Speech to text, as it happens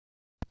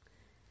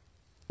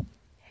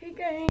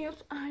Hey guys,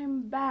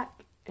 I'm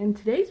back. In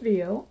today's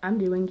video, I'm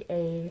doing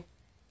a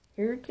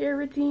hair care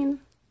routine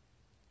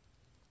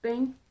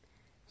thing.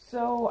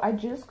 So I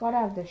just got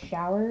out of the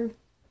shower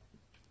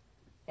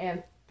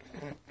and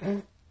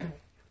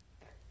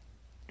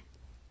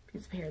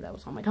piece of hair that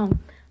was on my tongue.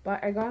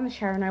 But I got in the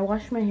shower and I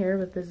washed my hair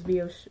with this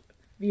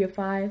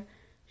VO5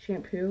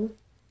 shampoo.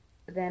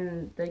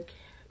 Then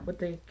with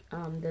this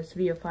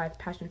VO5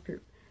 passion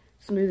fruit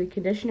smoothie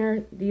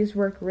conditioner. These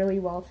work really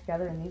well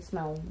together and these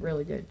smell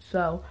really good.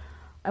 So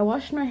I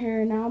washed my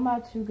hair. Now I'm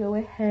about to go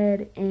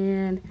ahead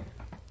and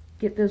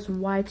get this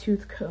wide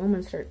tooth comb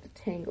and start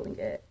detangling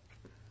it.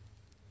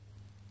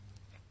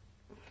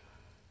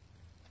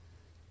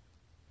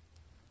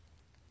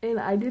 And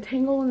I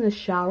detangle in the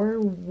shower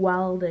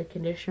while the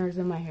conditioner is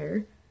in my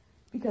hair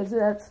because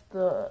that's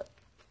the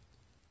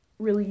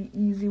really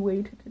easy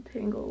way to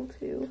detangle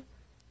too.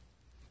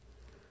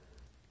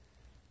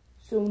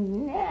 So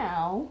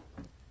now,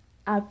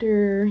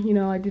 after,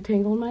 I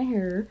detangled my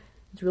hair,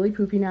 it's really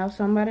poofy now,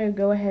 so I'm about to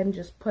go ahead and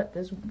just put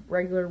this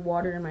regular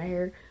water in my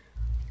hair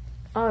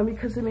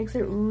because it makes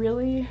it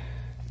really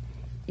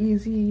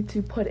easy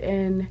to put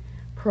in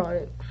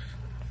products.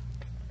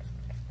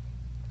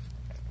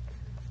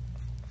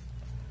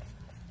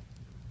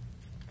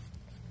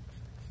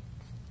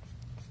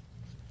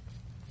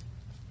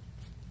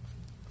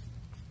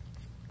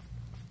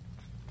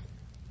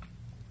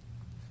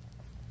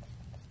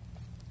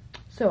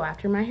 So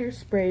after my hair's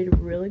sprayed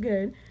really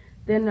good,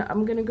 then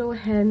I'm gonna go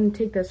ahead and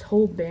take this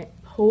whole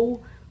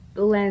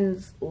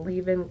blends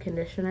leave-in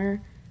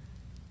conditioner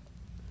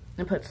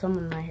and put some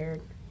in my hair.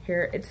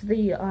 Here, it's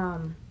the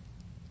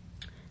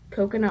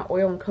coconut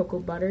oil and cocoa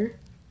butter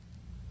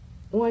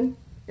one.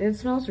 It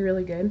smells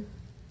really good.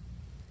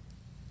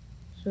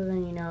 So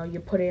then you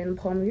put it in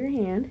the palm of your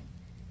hand,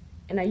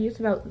 and I use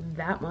about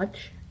that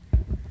much,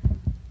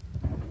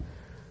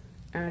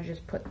 and I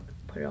just put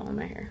it all in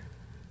my hair.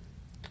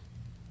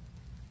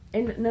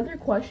 And another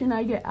question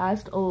I get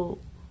asked,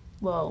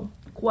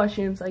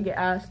 questions I get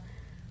asked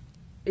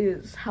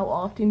is how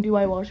often do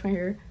I wash my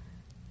hair?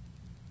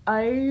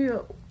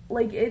 It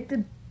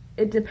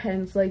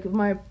depends. Like, if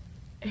my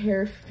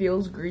hair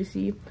feels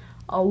greasy,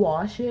 I'll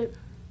wash it.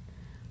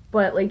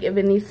 But like, if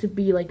it needs to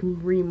be like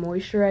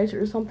re-moisturized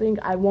or something,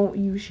 I won't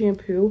use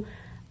shampoo.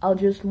 I'll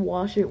just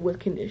wash it with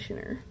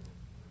conditioner.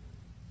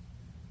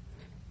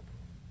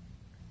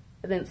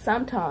 And then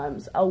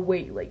sometimes I'll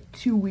wait like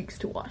 2 weeks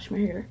to wash my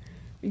hair,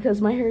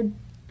 because my hair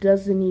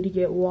doesn't need to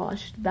get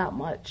washed that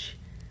much.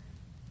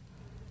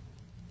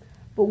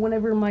 But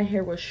whenever my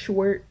hair was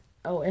short,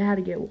 it had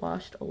to get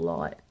washed a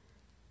lot.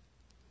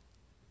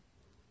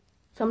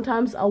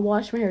 Sometimes I'll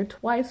wash my hair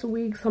twice a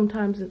week,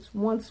 sometimes it's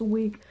once a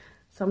week,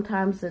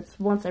 sometimes it's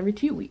once every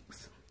 2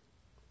 weeks.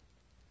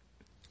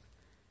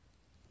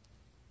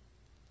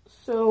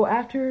 So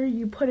after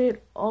you put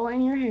it all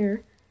in your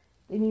hair,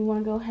 then you want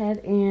to go ahead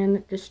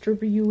and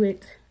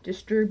distribute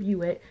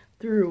it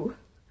through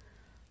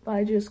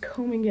by just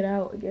combing it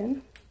out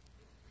again.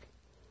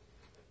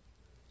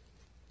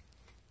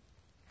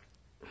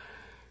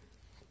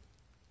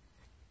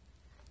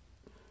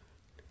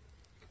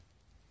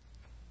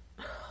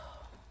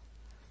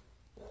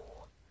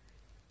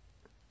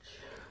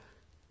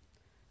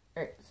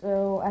 Alright,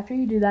 so after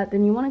you do that,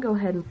 then you want to go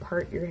ahead and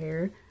part your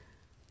hair.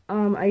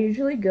 I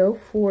usually go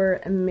for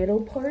a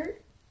middle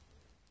part.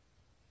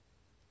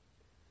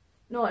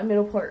 No, a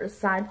middle part, a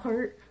side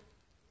part.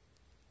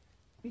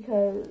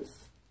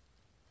 Because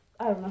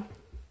I don't know.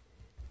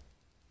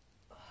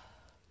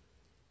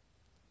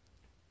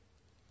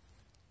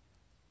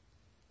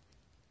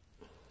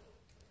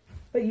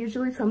 But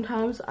usually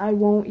sometimes I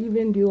won't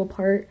even do a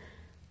part.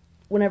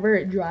 Whenever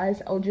it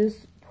dries, I'll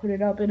just put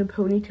it up in a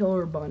ponytail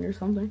or a bun or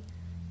something.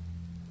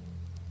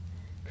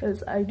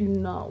 Because I do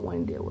not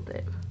want to deal with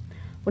it.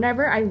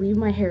 Whenever I leave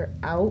my hair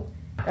out,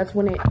 that's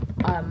when it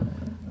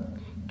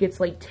gets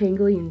like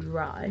tangly and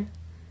dry.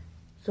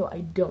 So I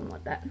don't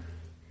want that.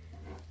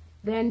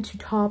 Then to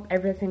top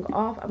everything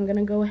off, I'm going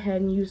to go ahead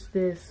and use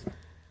this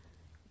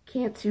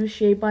Cantu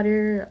Shea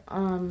Butter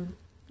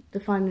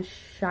Define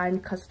Shine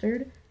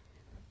Custard.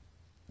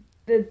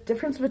 The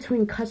difference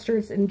between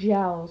custards and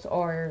gels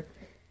are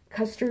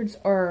custards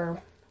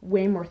are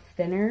way more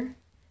thinner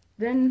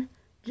than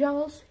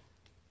gels.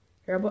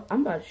 Here,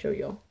 I'm about to show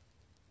you.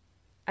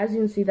 As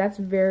you can see, that's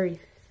very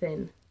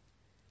thin.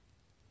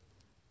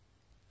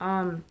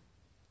 I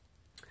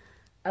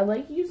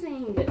like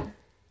using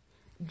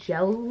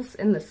gels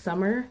in the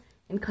summer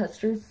and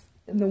custards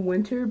in the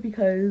winter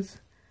because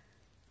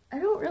I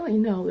don't really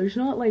know. There's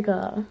not like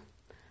a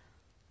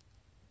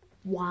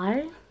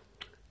why.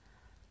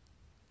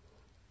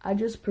 I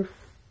just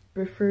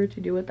prefer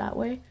to do it that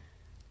way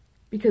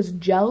because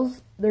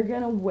gels, they're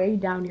gonna weigh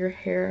down your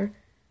hair,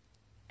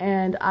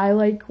 and I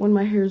like when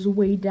my hair's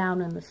weighed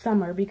down in the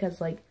summer because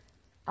like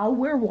I'll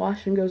wear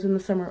wash and goes in the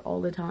summer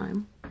all the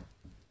time.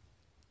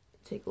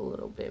 Take a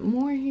little bit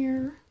more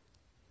here.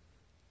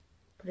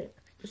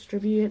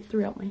 Distribute it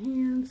throughout my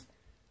hands,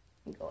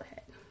 and go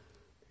ahead.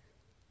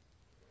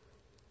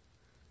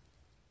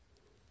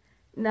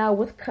 Now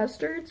with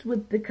custards,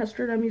 with the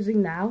custard I'm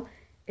using now,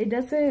 it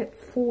doesn't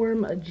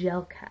form a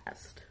gel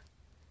cast.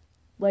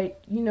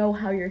 Like, you know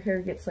how your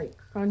hair gets like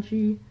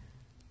crunchy?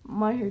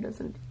 My hair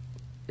doesn't,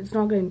 it's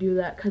not going to do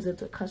that because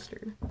it's a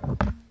custard.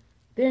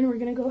 Then we're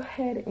going to go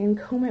ahead and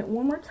comb it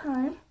one more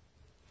time.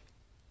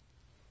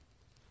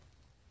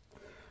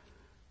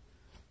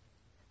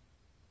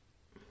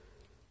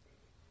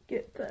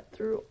 Get that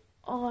through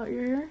all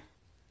your hair.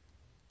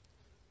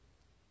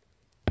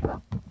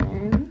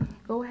 And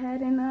go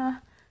ahead and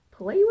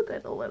play with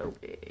it a little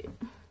bit.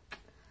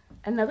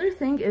 Another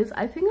thing is,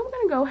 I think I'm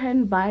going to go ahead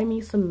and buy me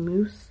some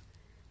mousse.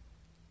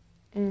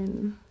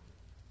 And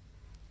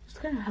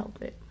just going to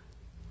help it.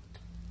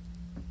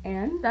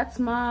 And that's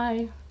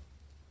my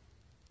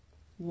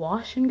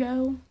wash and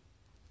go,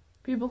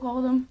 people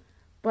call them.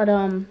 But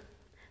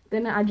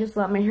then I just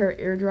let my hair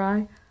air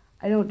dry.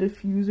 I don't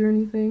diffuse or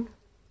anything.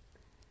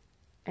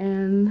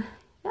 And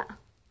yeah.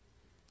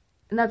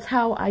 And that's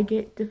how I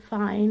get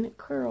defined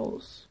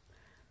curls.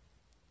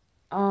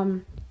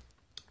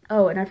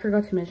 Oh, and I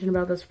forgot to mention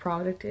about this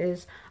product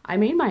is I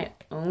made my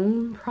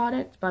own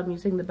product by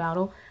using the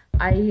Battle.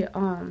 I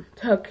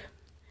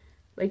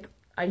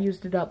I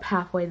used it up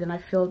halfway, then I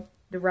filled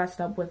the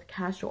rest up with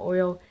castor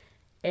oil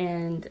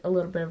and a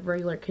little bit of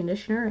regular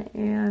conditioner,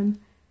 and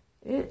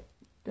it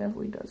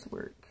definitely does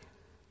work.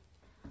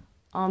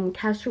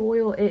 Castor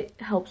oil, it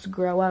helps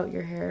grow out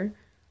your hair,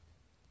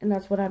 and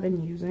that's what I've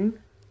been using.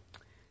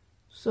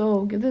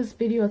 So give this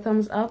video a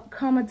thumbs up,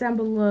 comment down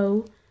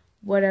below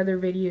what other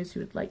videos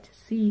you would like to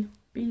see.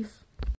 Peace.